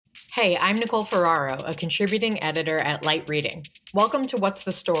Hey, I'm Nicole Ferraro, a contributing editor at Light Reading. Welcome to What's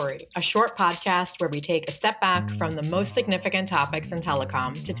the Story, a short podcast where we take a step back from the most significant topics in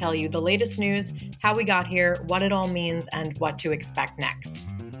telecom to tell you the latest news, how we got here, what it all means, and what to expect next.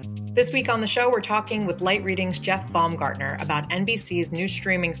 This week on the show, we're talking with Light Reading's Jeff Baumgartner about NBC's new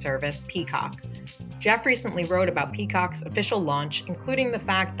streaming service, Peacock. Jeff recently wrote about Peacock's official launch, including the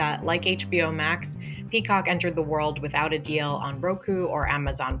fact that, like HBO Max, Peacock entered the world without a deal on Roku or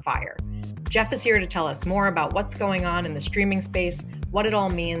Amazon Fire. Jeff is here to tell us more about what's going on in the streaming space, what it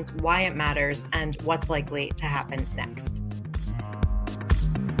all means, why it matters, and what's likely to happen next.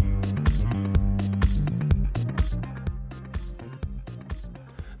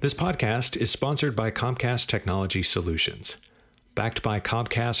 This podcast is sponsored by Comcast Technology Solutions. Backed by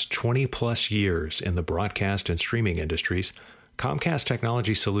Comcast's 20-plus years in the broadcast and streaming industries, Comcast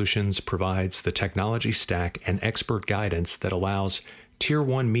Technology Solutions provides the technology stack and expert guidance that allows Tier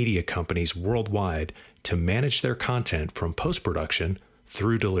 1 media companies worldwide to manage their content from post-production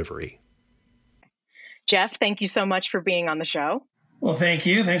through delivery. Jeff, thank you so much for being on the show. Well, thank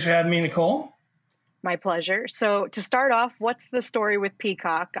you. Thanks for having me, Nicole. My pleasure. So to start off, what's the story with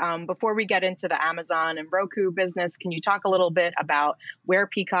Peacock? Before we get into the Amazon and Roku business, can you talk a little bit about where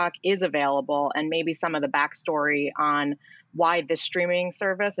Peacock is available and maybe some of the backstory on why this streaming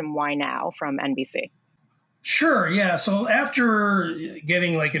service and why now from NBC? Sure. Yeah. So after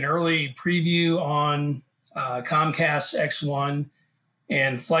getting like an early preview on Comcast X1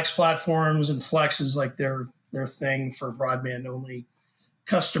 and Flex platforms, and Flex is like their thing for broadband only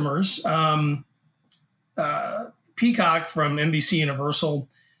customers. Peacock from NBC Universal,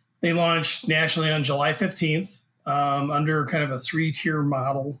 they launched nationally on July 15th under kind of a 3-tier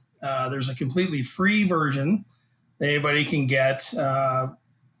model. There's a completely free version that anybody can get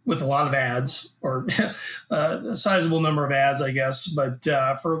with a lot of ads, or a sizable number of ads, I guess, but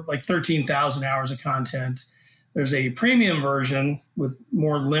for like 13,000 hours of content. There's a premium version with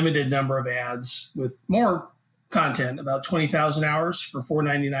more limited number of ads with more content, about 20,000 hours for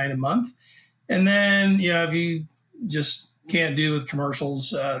 $4.99 a month. And then, if you just can't do with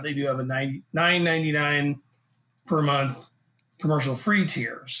commercials, they do have a $9.99 per month commercial-free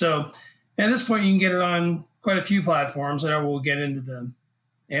tier. So at this point, you can get it on quite a few platforms. I know we'll get into the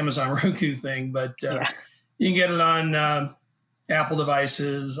Amazon Roku thing, but you can get it on Apple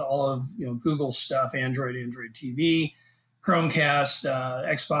devices, all of Google stuff, Android TV, Chromecast,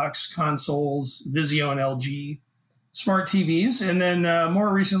 Xbox consoles, Vizio and LG smart TVs, and then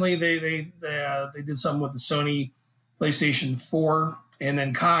more recently they did something with the Sony PlayStation 4, and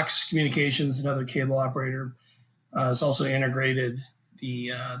then Cox Communications, another cable operator, has also integrated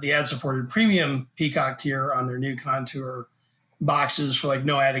the ad-supported premium Peacock tier on their new Contour boxes for like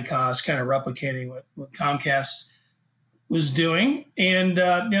no added cost, kind of replicating what Comcast was doing. And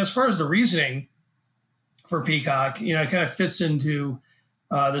as far as the reasoning for Peacock, it kind of fits into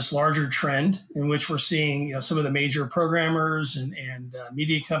this larger trend in which we're seeing some of the major programmers and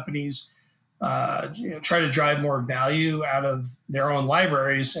media companies try to drive more value out of their own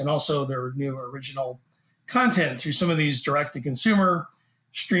libraries and also their new original content through some of these direct-to-consumer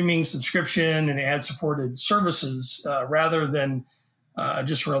streaming, subscription, and ad-supported services rather than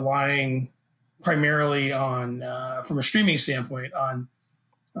just relying primarily on, from a streaming standpoint, on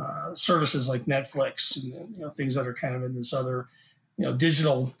services like Netflix and things that are kind of in this other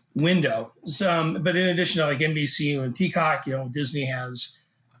digital window. But in addition to like NBC and Peacock, Disney has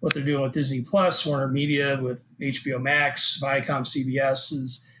what they're doing with Disney Plus, Warner Media with HBO Max, Viacom CBS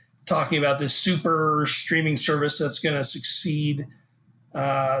is talking about this super streaming service that's going to succeed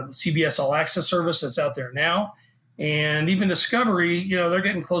the CBS All Access service that's out there now. And even Discovery, they're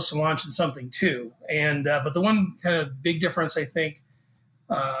getting close to launching something too. And but the one kind of big difference I think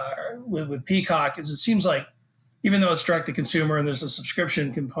with Peacock is it seems like even though it's direct to consumer and there's a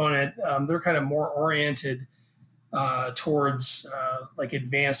subscription component, they're kind of more oriented towards like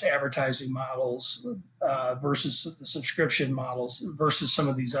advanced advertising models versus the subscription models versus some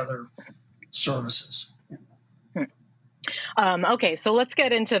of these other services. Okay, so let's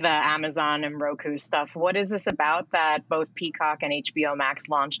get into the Amazon and Roku stuff. What is this about that both Peacock and HBO Max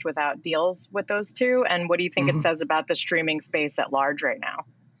launched without deals with those two? And what do you think it says about the streaming space at large right now?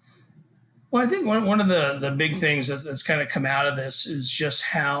 Well, I think one of the big things that's kind of come out of this is just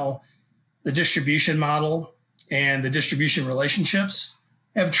how the distribution model and the distribution relationships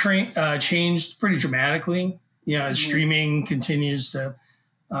have changed pretty dramatically. As streaming continues to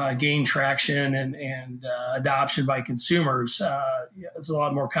gain traction and adoption by consumers, it's a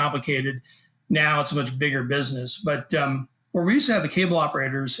lot more complicated. Now it's a much bigger business. But where we used to have the cable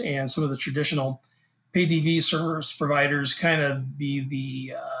operators and some of the traditional pay TV service providers kind of be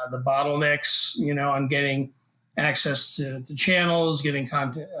the bottlenecks, on getting access to channels, getting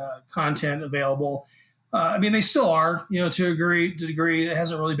content available. They still are, to a degree. It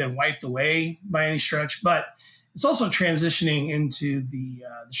hasn't really been wiped away by any stretch, but it's also transitioning into the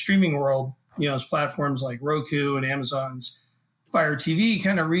streaming world. As platforms like Roku and Amazon's Fire TV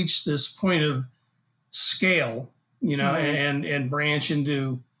kind of reach this point of scale, and branch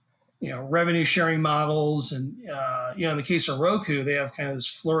into revenue sharing models. And, in the case of Roku, they have kind of this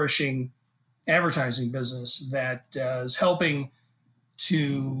flourishing advertising business that is helping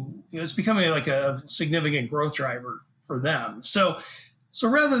to, it's becoming like a significant growth driver for them. So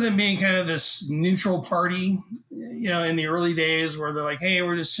rather than being kind of this neutral party, in the early days where they're like, hey,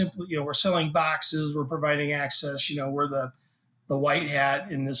 we're just simply, we're selling boxes, we're providing access, we're the white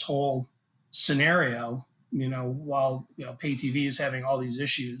hat in this whole scenario, while, pay TV is having all these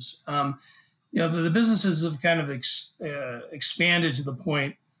issues. The businesses have kind of expanded to the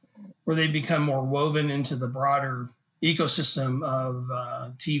point where they become more woven into the broader ecosystem of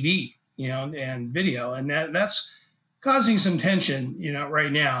TV, and video. And that's causing some tension,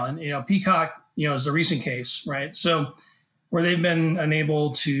 right now. And, Peacock, is the recent case, right? So where they've been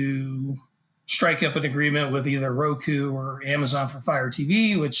unable to strike up an agreement with either Roku or Amazon for Fire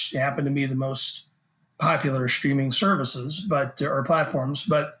TV, which happen to be the most popular streaming services, or platforms.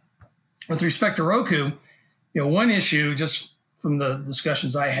 But with respect to Roku, one issue, just from the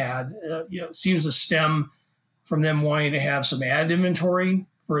discussions I had, seems to stem from them wanting to have some ad inventory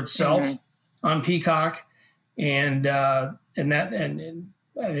for itself on Peacock, and I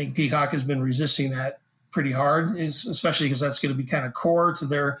think Peacock has been resisting that pretty hard, especially because that's going to be kind of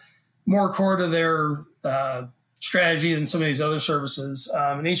more core to their strategy than some of these other services.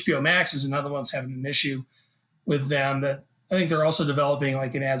 And HBO Max is another one that's having an issue with them, that I think they're also developing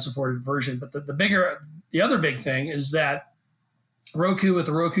like an ad-supported version. But the other big thing is that Roku, with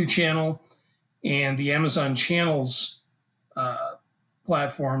the Roku channel and the Amazon channels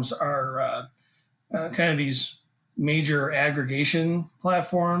platforms, are kind of these major aggregation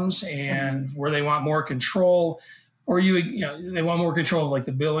platforms, and where they want more control, or they want more control of like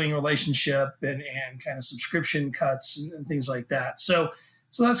the billing relationship and kind of subscription cuts and things like that. So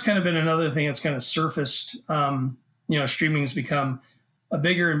that's kind of been another thing that's kind of surfaced. Streaming has become a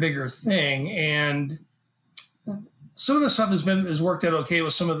bigger and bigger thing, and some of the stuff has worked out okay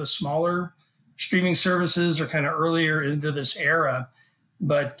with some of the smaller streaming services, or kind of earlier into this era.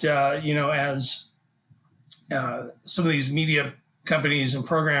 But as some of these media companies and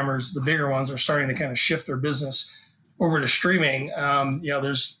programmers, the bigger ones, are starting to kind of shift their business over to streaming,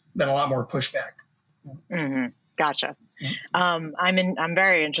 there's been a lot more pushback. Mm-hmm. Gotcha. I'm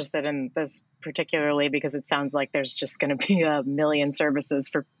very interested in this, particularly because it sounds like there's just going to be a million services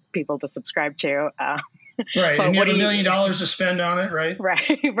for people to subscribe to. Right. And you have $1 million to spend on it, right?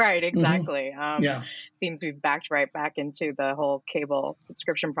 Right. Exactly. Yeah. Seems we've backed right back into the whole cable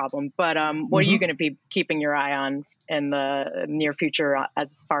subscription problem. But what are you going to be keeping your eye on in the near future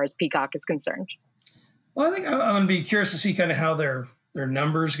as far as Peacock is concerned? Well, I think I'm going to be curious to see kind of how their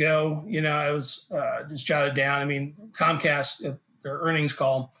numbers go. I was just jotted down. Comcast at their earnings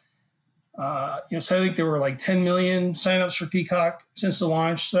call, so I think there were like 10 million signups for Peacock since the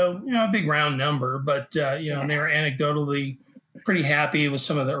launch. So, a big round number, but, and they were anecdotally pretty happy with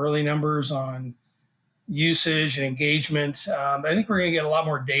some of the early numbers on usage and engagement. I think we're going to get a lot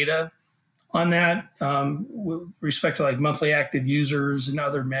more data on that with respect to like monthly active users and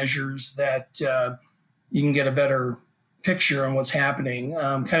other measures that you can get a better picture on what's happening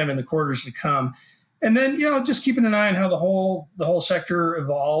kind of in the quarters to come. And then, just keeping an eye on how the whole sector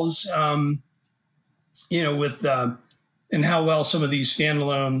evolves, with and how well some of these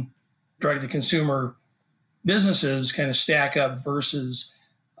standalone direct-to-consumer businesses kind of stack up versus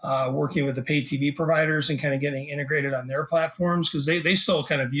working with the pay TV providers and kind of getting integrated on their platforms, because they still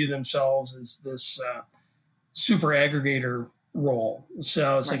kind of view themselves as this super aggregator role.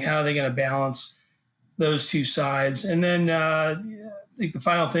 So it's like, how are they going to balance those two sides? And then I think the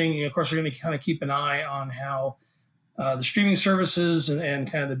final thing, of course, we're going to kind of keep an eye on how the streaming services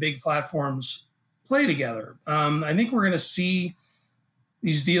and kind of the big platforms play together. I think we're going to see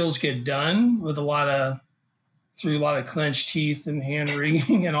these deals get done with through a lot of clenched teeth and hand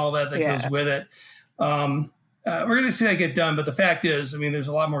wringing and all that goes with it. We're going to see that get done. But the fact is, there's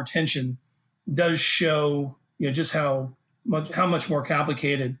a lot more tension. It does show, just how much more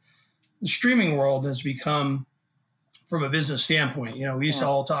complicated the streaming world has become from a business standpoint. We used to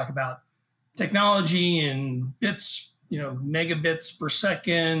all talk about technology and bits, megabits per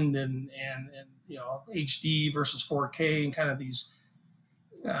second and HD versus 4K and kind of these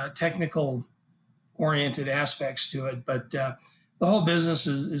technical oriented aspects to it. But the whole business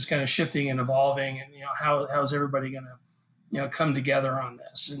is kind of shifting and evolving, and how's everybody going to come together on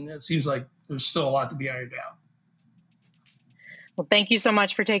this? And it seems like there's still a lot to be ironed out. Well, thank you so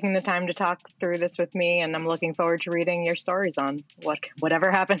much for taking the time to talk through this with me, and I'm looking forward to reading your stories on whatever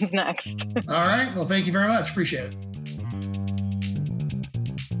happens next. All right. Well, thank you very much. Appreciate it.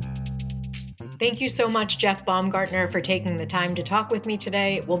 Thank you so much, Jeff Baumgartner, for taking the time to talk with me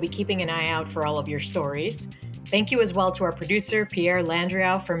today. We'll be keeping an eye out for all of your stories. Thank you as well to our producer, Pierre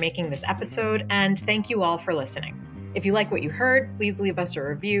Landriau, for making this episode, and thank you all for listening. If you like what you heard, please leave us a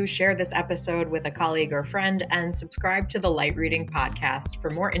review, share this episode with a colleague or friend, and subscribe to the Light Reading Podcast for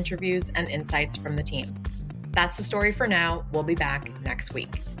more interviews and insights from the team. That's the story for now. We'll be back next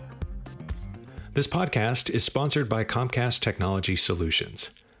week. This podcast is sponsored by Comcast Technology Solutions.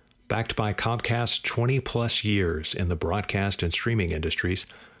 Backed by Comcast's 20-plus years in the broadcast and streaming industries,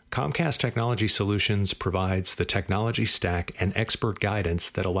 Comcast Technology Solutions provides the technology stack and expert guidance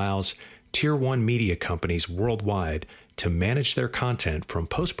that allows Tier 1 media companies worldwide to manage their content from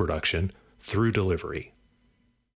post-production through delivery.